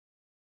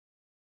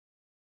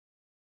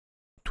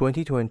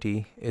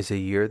2020 is a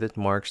year that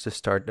marks the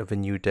start of a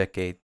new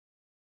decade,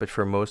 but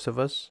for most of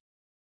us,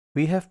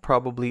 we have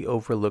probably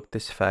overlooked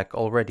this fact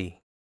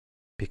already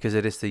because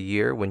it is the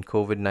year when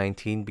COVID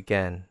 19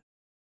 began.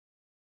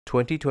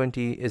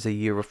 2020 is a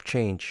year of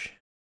change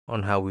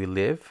on how we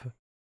live,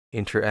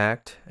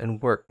 interact,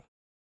 and work.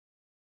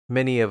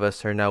 Many of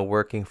us are now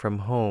working from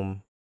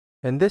home,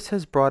 and this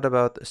has brought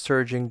about a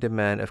surging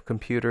demand of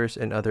computers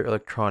and other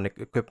electronic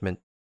equipment.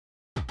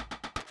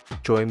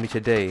 Join me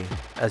today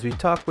as we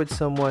talk with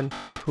someone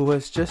who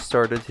has just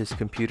started his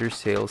computer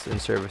sales and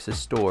services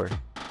store.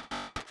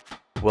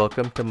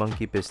 Welcome to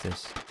Monkey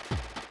Business.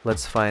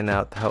 Let's find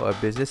out how a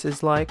business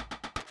is like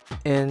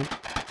and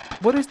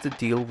what is the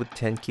deal with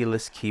 10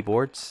 keyless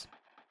keyboards?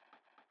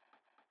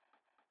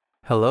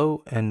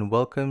 Hello and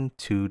welcome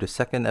to the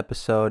second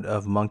episode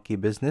of Monkey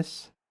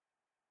Business.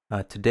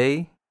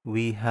 Today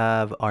we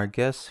have our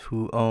guest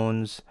who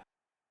owns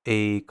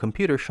a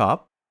computer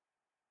shop.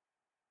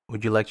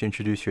 Would you like to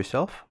introduce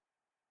yourself?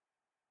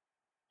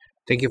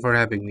 Thank you for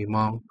having me,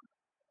 Mom.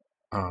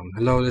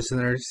 Hello,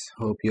 listeners.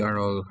 Hope you are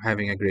all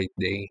having a great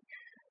day.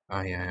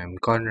 I am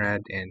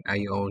Conrad and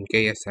I own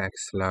KSX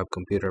Lab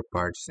Computer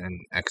Parts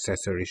and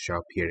Accessory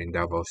Shop here in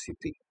Davao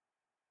City.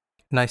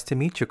 Nice to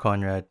meet you,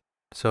 Conrad.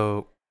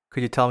 So,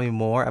 could you tell me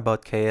more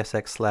about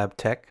KSX Lab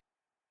Tech?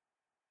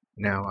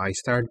 Now, I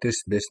started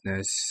this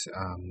business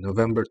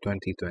November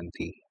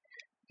 2020,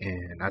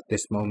 and at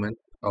this moment,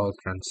 all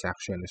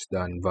transaction is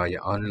done via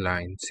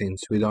online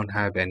since we don't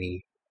have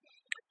any,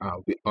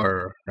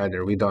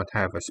 we don't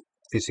have a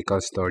physical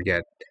store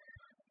yet,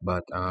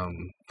 but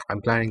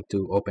I'm planning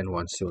to open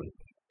one soon.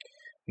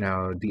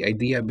 Now, the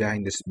idea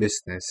behind this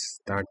business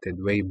started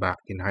way back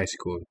in high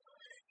school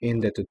in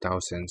the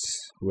 2000s,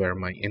 where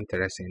my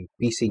interest in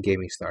PC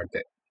gaming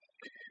started.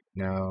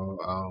 Now,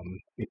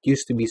 it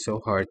used to be so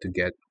hard to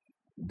get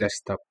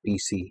desktop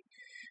PC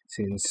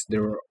since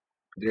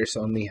there's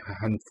only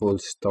a handful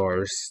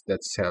stores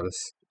that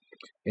sells,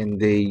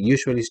 and they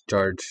usually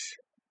charge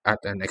at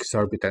an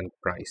exorbitant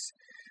price.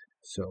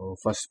 So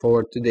fast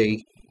forward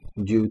today,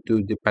 due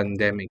to the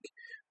pandemic,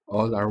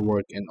 all our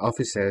work and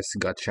offices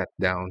got shut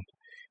down.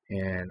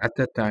 And at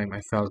that time,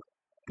 I felt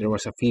there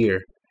was a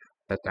fear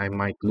that I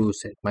might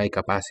lose my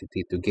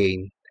capacity to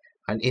gain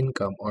an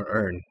income or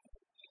earn.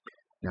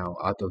 Now,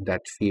 out of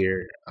that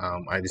fear,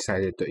 I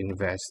decided to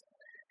invest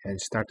and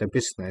start a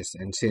business.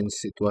 And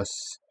since it was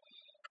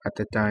at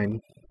the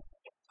time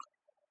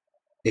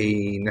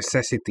a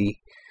necessity,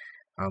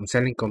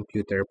 selling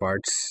computer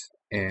parts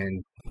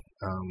and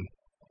um,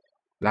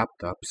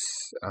 laptops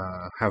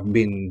have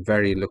been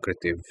very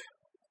lucrative.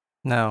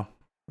 Now,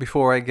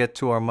 before I get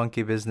to our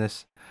monkey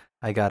business,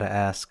 I gotta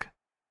ask,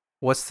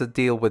 what's the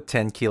deal with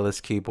 10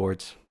 keyless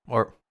keyboards?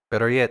 Or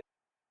better yet,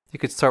 you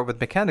could start with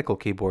mechanical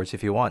keyboards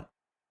if you want.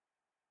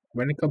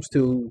 When it comes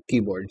to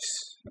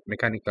keyboards,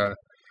 mechanical,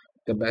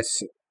 the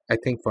best I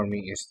think for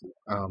me is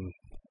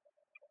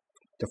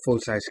the full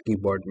size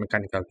keyboard,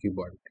 mechanical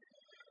keyboard.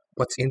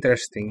 What's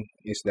interesting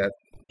is that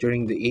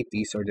during the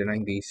 80s or the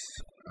 90s,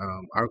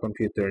 our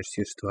computers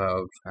used to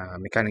have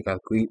mechanical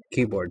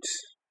keyboards.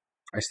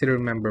 I still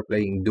remember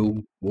playing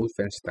Doom,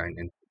 Wolfenstein,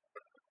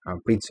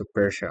 and Prince of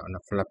Persia on a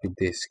floppy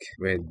disk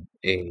with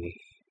a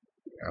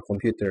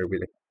computer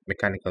with a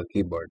mechanical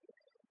keyboard.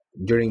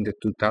 During the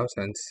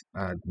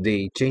 2000s,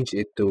 they changed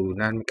it to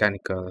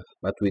non-mechanical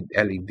but with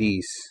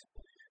LEDs,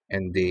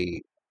 and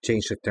they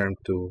changed the term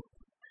to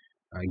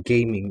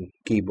gaming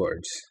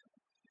keyboards.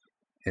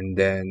 And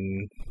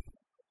then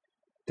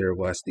there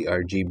was the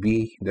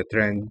RGB. The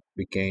trend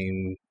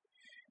became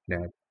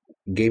that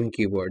gaming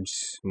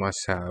keyboards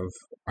must have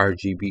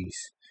RGBs,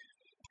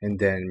 and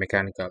then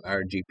mechanical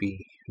RGB.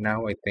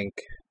 Now I think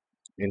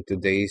in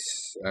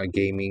today's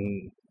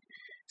gaming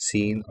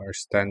scene or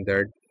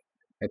standard,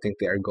 I think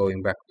they are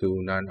going back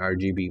to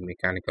non-RGB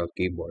mechanical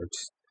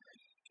keyboards,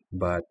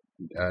 but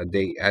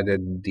they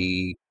added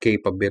the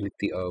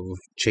capability of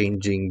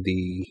changing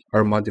the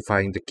or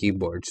modifying the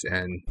keyboards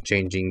and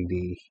changing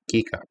the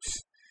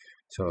keycaps.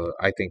 So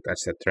I think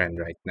that's the trend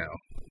right now.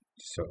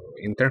 So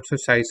in terms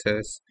of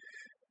sizes,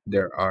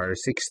 there are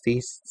 60,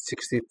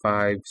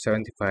 65,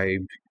 75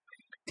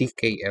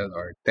 TKL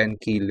or 10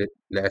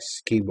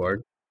 keyless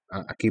keyboard,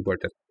 a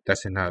keyboard that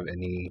doesn't have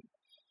any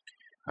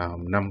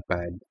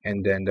numpad,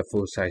 and then the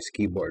full size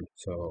keyboard.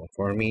 So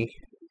for me,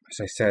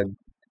 as I said,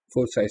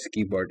 full size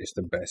keyboard is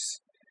the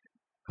best.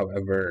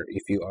 However,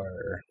 if you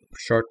are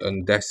short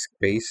on desk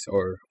space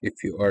or if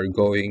you are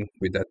going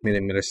with that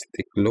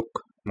minimalistic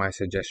look, my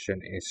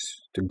suggestion is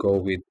to go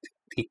with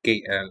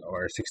TKL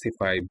or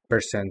 65%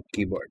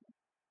 keyboard.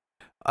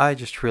 I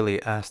just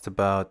really asked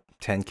about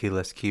 10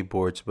 keyless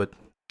keyboards, but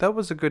that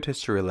was a good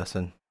history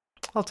lesson.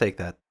 I'll take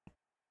that.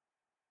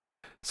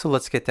 So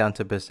let's get down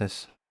to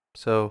business.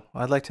 So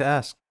I'd like to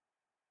ask,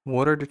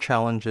 what are the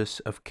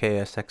challenges of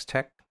KSX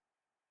Tech?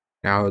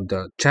 Now,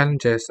 the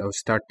challenges of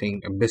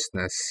starting a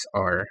business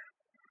are: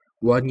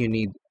 one, you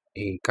need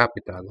a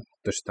capital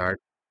to start.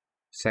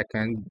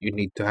 Second, you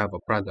need to have a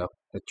product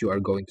that you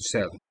are going to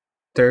sell.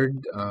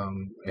 Third,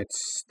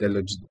 it's the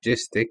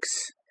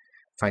logistics.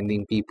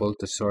 finding people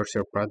to source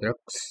your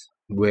products,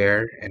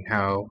 where and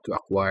how to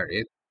acquire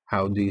it,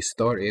 how do you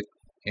store it,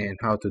 and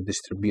how to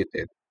distribute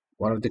it.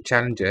 One of the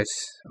challenges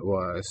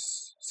was,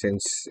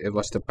 since it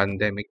was the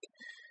pandemic,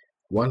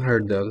 one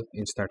hurdle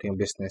in starting a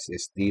business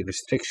is the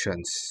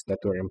restrictions that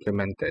were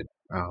implemented.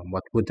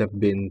 What would have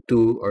been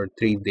 2 or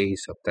 3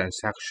 days of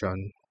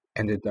transaction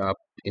ended up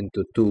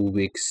into 2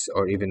 weeks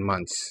or even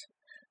months.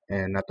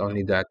 And not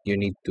only that, you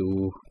need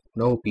to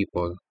know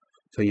people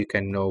so you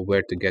can know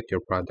where to get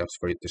your products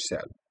for you to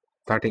sell.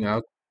 Starting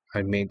out,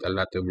 I made a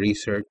lot of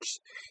research,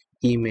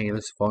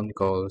 emails, phone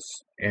calls,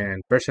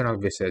 and personal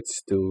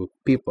visits to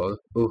people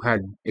who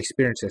had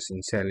experiences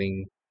in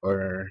selling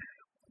or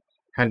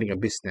handling a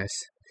business.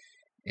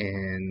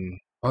 And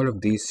all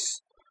of these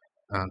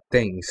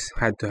things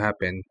had to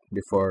happen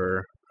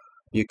before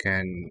you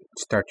can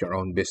start your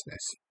own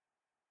business.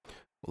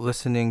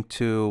 Listening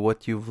to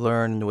what you've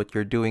learned, what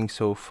you're doing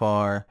so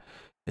far,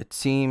 it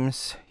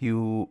seems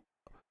you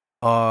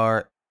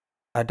are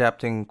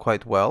adapting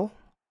quite well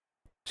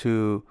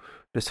to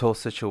this whole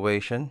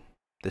situation.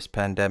 This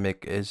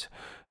pandemic is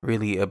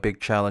really a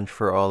big challenge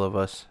for all of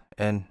us,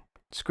 and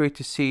it's great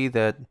to see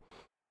that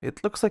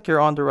it looks like you're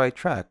on the right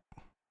track.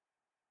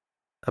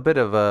 A bit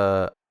of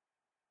a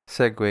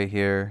segue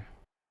here.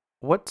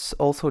 What's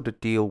also the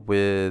deal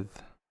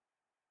with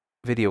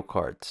video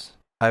cards?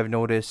 I've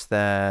noticed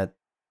that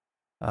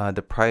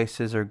the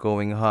prices are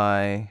going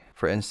high.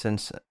 For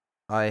instance,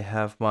 I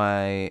have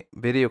my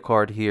video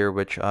card here,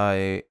 which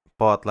I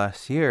bought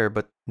last year,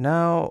 but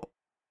now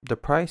the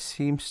price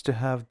seems to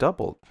have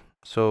doubled.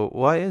 So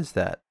why is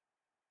that?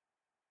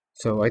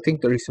 So I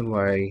think the reason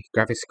why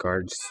graphics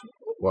cards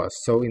was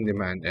so in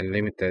demand and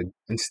limited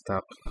in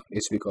stock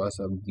is because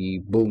of the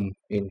boom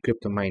in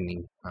crypto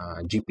mining.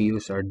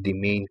 GPUs are the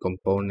main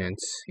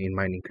components in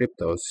mining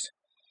cryptos,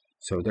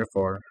 so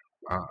therefore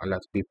a lot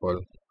of people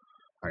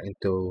are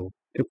into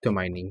crypto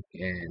mining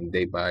and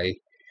they buy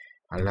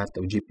a lot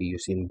of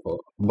GPUs in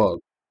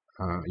bulk.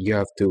 You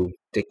have to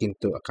take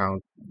into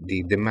account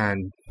the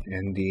demand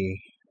and the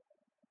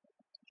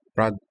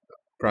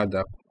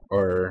product,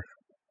 or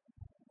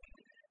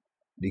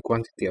the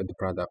quantity of the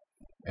product,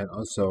 and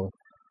also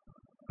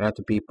a lot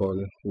of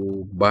people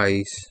who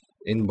buys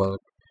in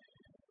bulk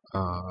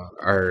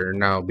are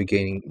now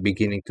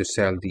beginning to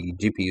sell the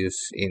GPUs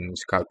in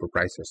scalper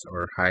prices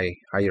or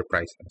higher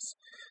prices.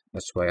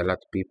 That's why a lot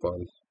of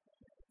people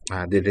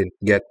didn't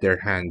get their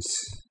hands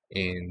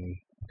in,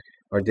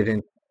 or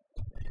didn't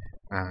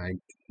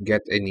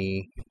get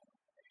any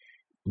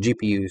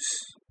GPUs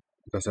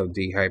because of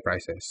the high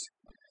prices.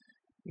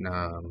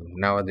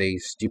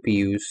 Nowadays,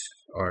 GPUs,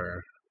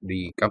 or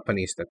the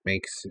companies that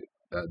makes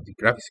the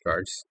graphics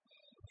cards,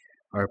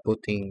 are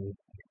putting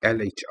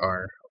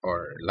LHR,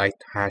 or light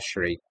hash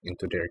rate,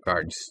 into their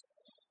cards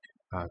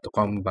to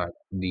combat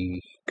the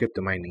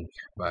crypto mining.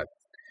 But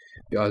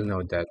we all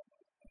know that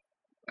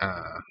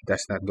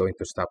that's not going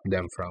to stop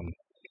them from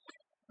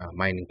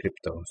mining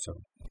crypto. So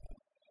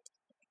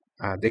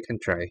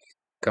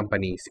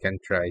companies can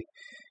try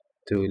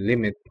to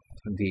limit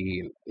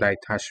the light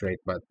hash rate,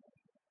 but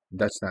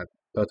that's not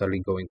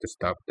totally going to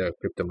stop the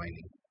crypto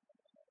mining.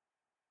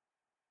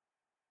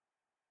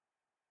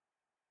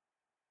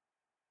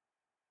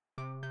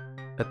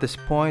 At this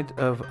point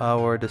of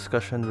our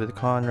discussion with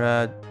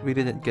Conrad, we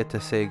didn't get to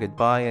say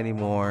goodbye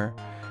anymore.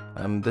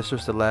 This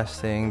was the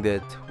last thing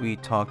that we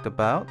talked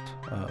about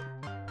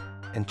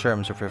in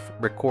terms of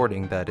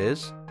recording, that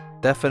is.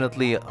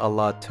 Definitely a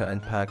lot to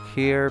unpack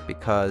here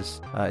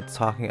because it's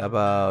talking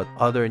about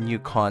other new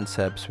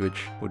concepts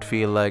which would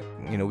feel like,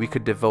 we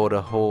could devote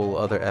a whole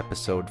other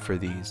episode for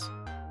these.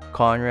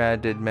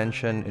 Conrad did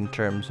mention in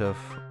terms of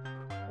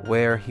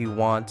where he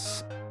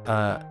wants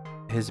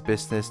his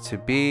business to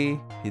be.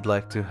 He'd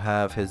like to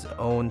have his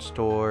own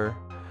store,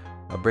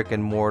 a brick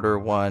and mortar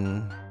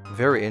one.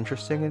 Very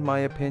interesting in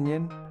my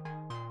opinion,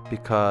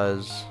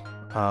 because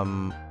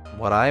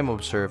what I'm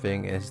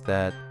observing is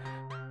that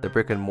the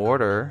brick and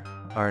mortar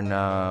are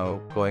now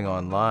going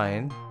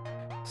online,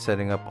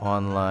 setting up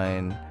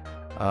online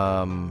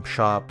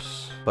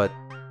shops, but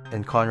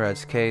in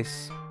Conrad's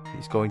case,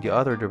 he's going the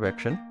other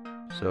direction.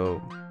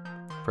 So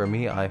for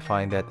me, I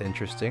find that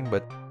interesting,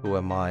 but who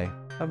am I?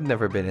 I've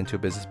never been into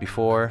business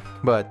before,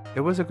 but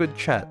it was a good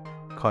chat,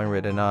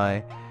 Conrad and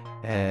I,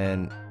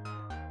 and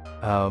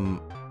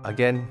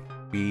again,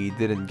 we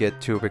didn't get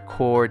to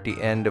record the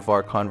end of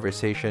our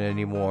conversation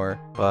anymore,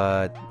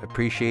 but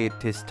appreciate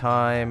his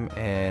time,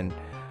 and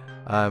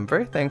I'm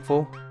very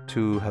thankful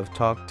to have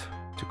talked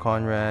to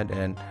Conrad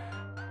and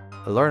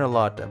learn a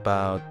lot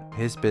about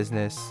his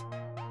business,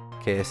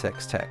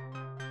 KSX Tech.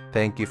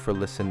 Thank you for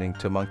listening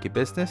to Monkey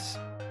Business.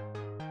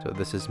 So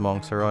this is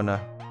Mong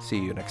Sarona. See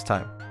you next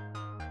time.